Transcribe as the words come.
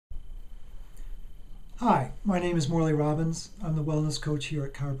Hi, my name is Morley Robbins. I'm the wellness coach here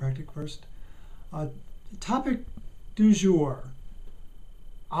at Chiropractic First. Topic du jour,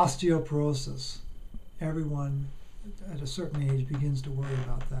 osteoporosis. Everyone at a certain age begins to worry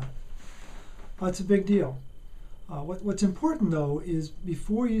about that. It's a big deal. What's important though is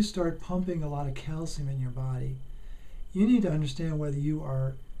before you start pumping a lot of calcium in your body, you need to understand whether you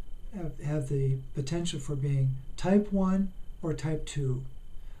have the potential for being type 1 or type 2.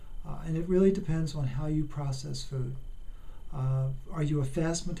 And it really depends on how you process food. Are you a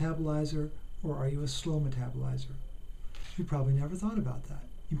fast metabolizer or are you a slow metabolizer? You probably never thought about that.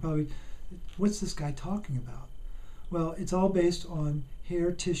 What's this guy talking about? Well, it's all based on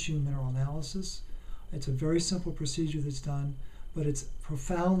hair tissue mineral analysis. It's a very simple procedure that's done, but it's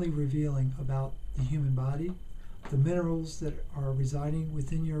profoundly revealing about the human body, the minerals that are residing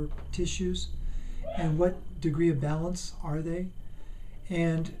within your tissues, and what degree of balance are they.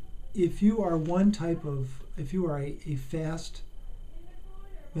 And if you are a fast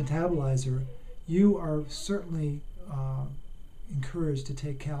metabolizer, you are certainly encouraged to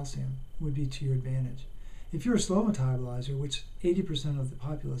take calcium, would be to your advantage. If you're a slow metabolizer, which 80% of the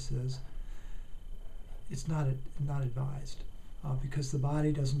populace is, it's not advised because the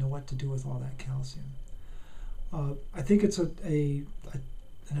body doesn't know what to do with all that calcium. I think it's an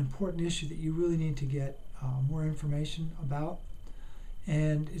important issue that you really need to get more information about.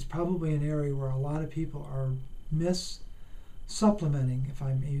 And it's probably an area where a lot of people are supplementing, if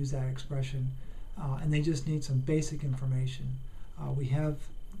I may use that expression, and they just need some basic information. We have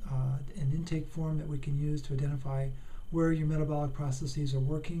an intake form that we can use to identify where your metabolic processes are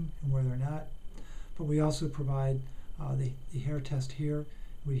working and where they're not. But we also provide the hair test here.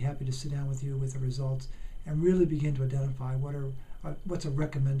 We'd be happy to sit down with you with the results and really begin to identify what's a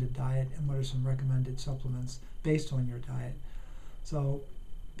recommended diet and what are some recommended supplements based on your diet. So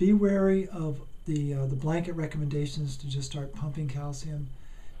be wary of the blanket recommendations to just start pumping calcium.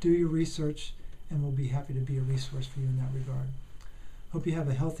 Do your research, and we'll be happy to be a resource for you in that regard. Hope you have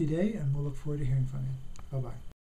a healthy day, and we'll look forward to hearing from you. Bye-bye.